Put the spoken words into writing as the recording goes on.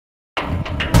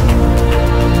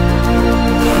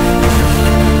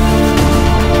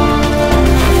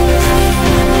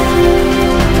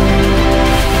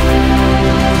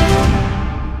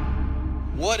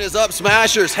is up,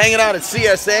 Smashers? Hanging out at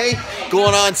CSA,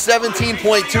 going on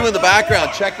 17.2 in the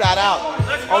background. Check that out.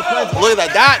 Look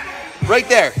at that. Right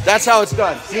there. That's how it's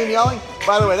done. See him yelling?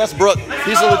 By the way, that's Brooke.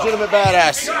 He's a legitimate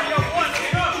badass.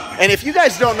 And if you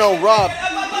guys don't know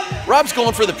Rob's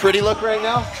going for the pretty look right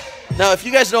now. Now, if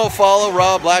you guys don't follow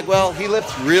Rob Blackwell, he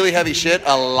lifts really heavy shit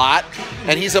a lot,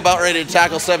 and he's about ready to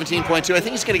tackle 17.2. I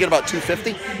think he's going to get about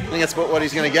 250. I think that's about what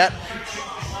he's going to get.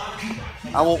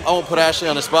 I won't put Ashley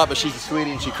on the spot, but she's a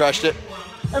sweetie and she crushed it.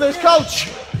 And there's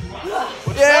Coach.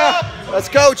 Yeah, that's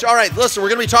Coach. All right, listen, we're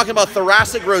going to be talking about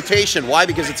thoracic rotation. Why?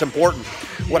 Because it's important.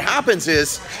 What happens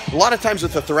is, a lot of times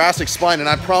with the thoracic spine, and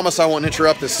I promise I won't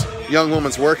interrupt this young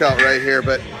woman's workout right here,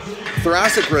 but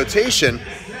thoracic rotation,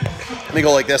 let me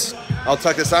go like this. I'll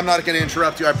tuck this. I'm not going to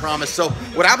interrupt you, I promise. So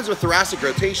what happens with thoracic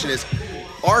rotation is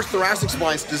our thoracic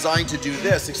spine's designed to do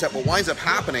this, except what winds up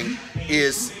happening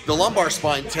is the lumbar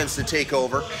spine tends to take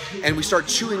over and we start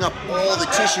chewing up all the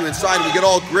tissue inside and we get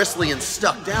all gristly and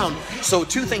stuck down. So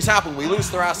two things happen. We lose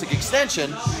thoracic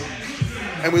extension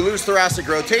and we lose thoracic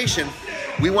rotation.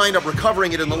 We wind up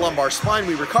recovering it in the lumbar spine.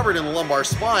 We recover it in the lumbar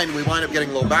spine. We wind up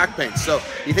getting low back pain. So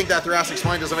you think that thoracic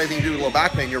spine doesn't have anything to do with low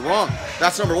back pain. You're wrong.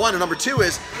 That's number one. And number two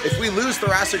is if we lose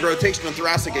thoracic rotation and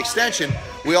thoracic extension,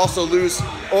 we also lose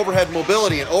overhead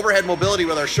mobility. And overhead mobility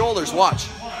with our shoulders, watch,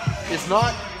 it's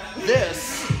not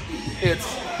this,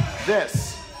 it's this.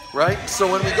 Right? So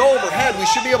when we go overhead, we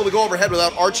should be able to go overhead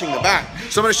without arching the back.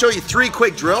 So I'm going to show you 3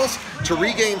 quick drills to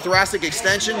regain thoracic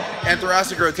extension and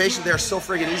thoracic rotation. They're so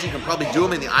friggin' easy. You can probably do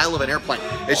them in the aisle of an airplane.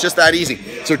 It's just that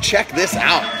easy. So check this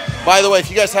out. By the way, if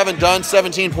you guys haven't done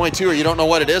 17.2 or you don't know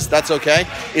what it is, that's okay.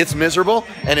 It's miserable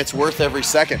and it's worth every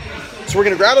second. So we're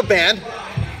going to grab a band.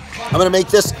 I'm going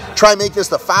to try and make this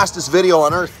the fastest video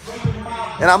on earth.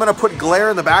 And I'm going to put glare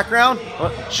in the background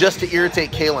just to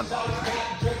irritate Kaylin.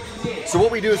 So what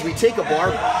we do is we take a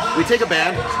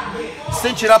band,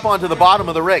 cinch it up onto the bottom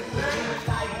of the rig.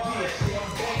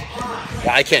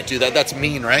 Yeah, I can't do that, that's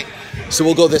mean, right? So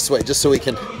we'll go this way, just so we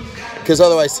can, because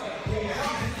otherwise,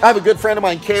 I have a good friend of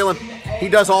mine, Kalen. He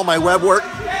does all my web work.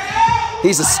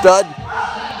 He's a stud.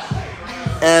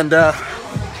 And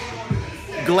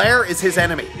glare is his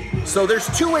enemy. So there's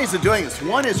 2 ways of doing this.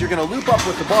 One is you're gonna loop up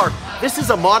with the bar. This is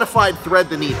a modified thread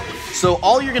the needle. So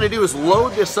all you're gonna do is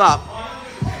load this up.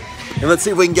 And let's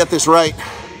see if we can get this right.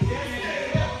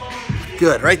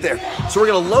 Good, right there. So we're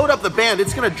gonna load up the band.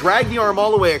 It's gonna drag the arm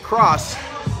all the way across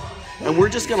and we're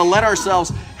just gonna let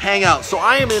ourselves hang out. So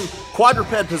I am in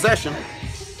quadruped possession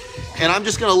and I'm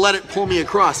just gonna let it pull me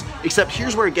across. Except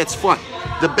here's where it gets fun.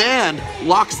 The band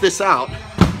locks this out,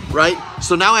 right?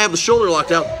 So now I have the shoulder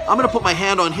locked out. I'm gonna put my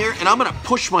hand on here and I'm gonna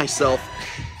push myself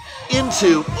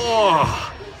into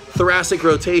thoracic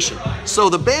rotation. So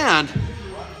the band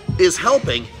is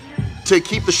helping to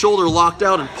keep the shoulder locked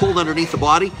out and pulled underneath the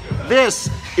body. This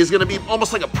is gonna be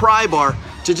almost like a pry bar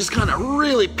to just kind of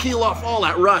really peel off all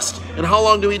that rust. And how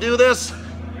long do we do this?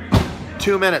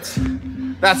 2 minutes.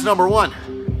 That's number one.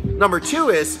 Number two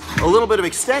is a little bit of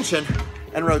extension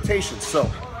and rotation. So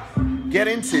get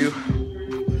into,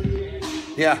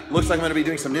 yeah, looks like I'm gonna be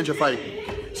doing some ninja fighting.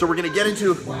 So we're gonna get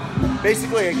into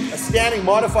basically a standing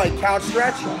modified couch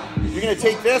stretch. You're gonna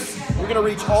take this, we're gonna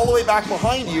reach all the way back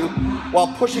behind you while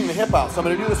pushing the hip out. So I'm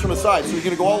gonna do this from the side. So you're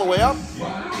gonna go all the way up,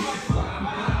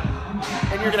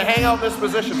 and you're gonna hang out in this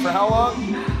position for how long?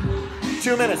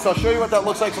 2 minutes. So I'll show you what that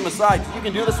looks like from the side. You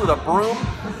can do this with a broom.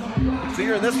 So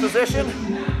you're in this position,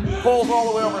 pulls all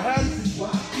the way overhead,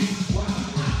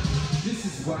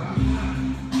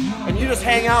 and you just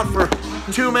hang out for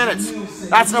 2 minutes.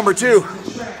 That's number two.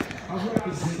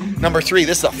 Number three,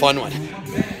 this is a fun one.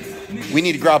 We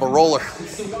need to grab a roller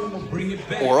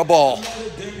or a ball.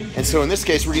 And so in this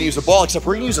case, we're gonna use a ball, except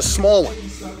we're gonna use a small one.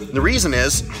 And the reason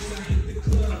is,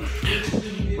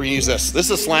 we're gonna use this. This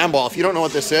is a slam ball. If you don't know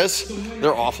what this is,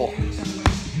 they're awful.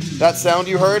 That sound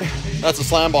you heard, that's a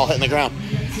slam ball hitting the ground.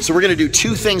 So we're gonna do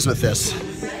 2 things with this.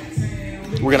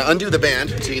 We're gonna undo the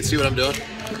band, so you can see what I'm doing.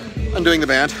 Undoing the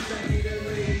band.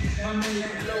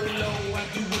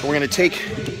 And we're gonna take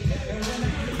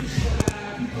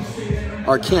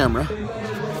our camera.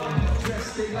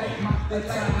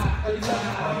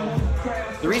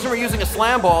 The reason we're using a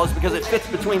slam ball is because it fits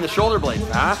between the shoulder blades.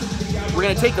 We're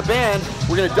gonna take the band,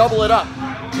 we're gonna double it up.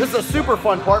 This is a super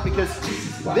fun part because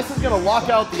this is gonna lock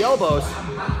out the elbows.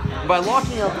 And by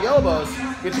locking out the elbows,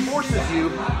 it forces you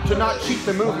to not cheat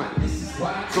the movement.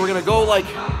 So we're gonna go like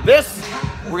this,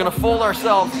 we're gonna fold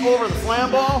ourselves over the slam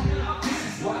ball,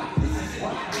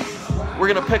 we're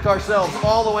gonna pick ourselves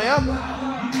all the way up,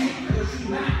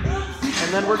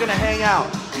 and then we're gonna hang out.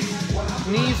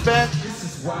 Knees bent,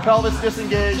 pelvis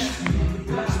disengaged,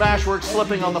 SmashweRx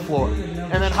slipping on the floor.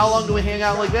 And then how long do we hang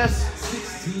out like this?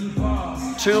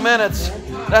 2 minutes.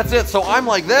 That's it. So I'm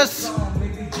like this,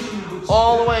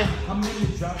 all the way,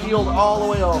 healed all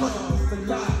the way over.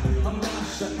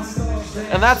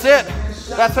 And that's it.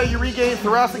 That's how you regain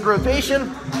thoracic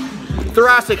rotation,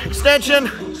 thoracic extension,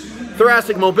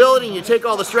 thoracic mobility, and you take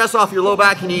all the stress off your low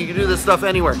back, and you can do this stuff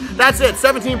anywhere. That's it.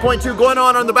 17.2 going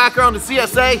on in the background in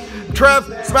CSA. Trev,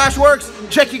 SmashweRx.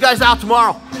 Check you guys out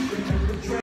tomorrow.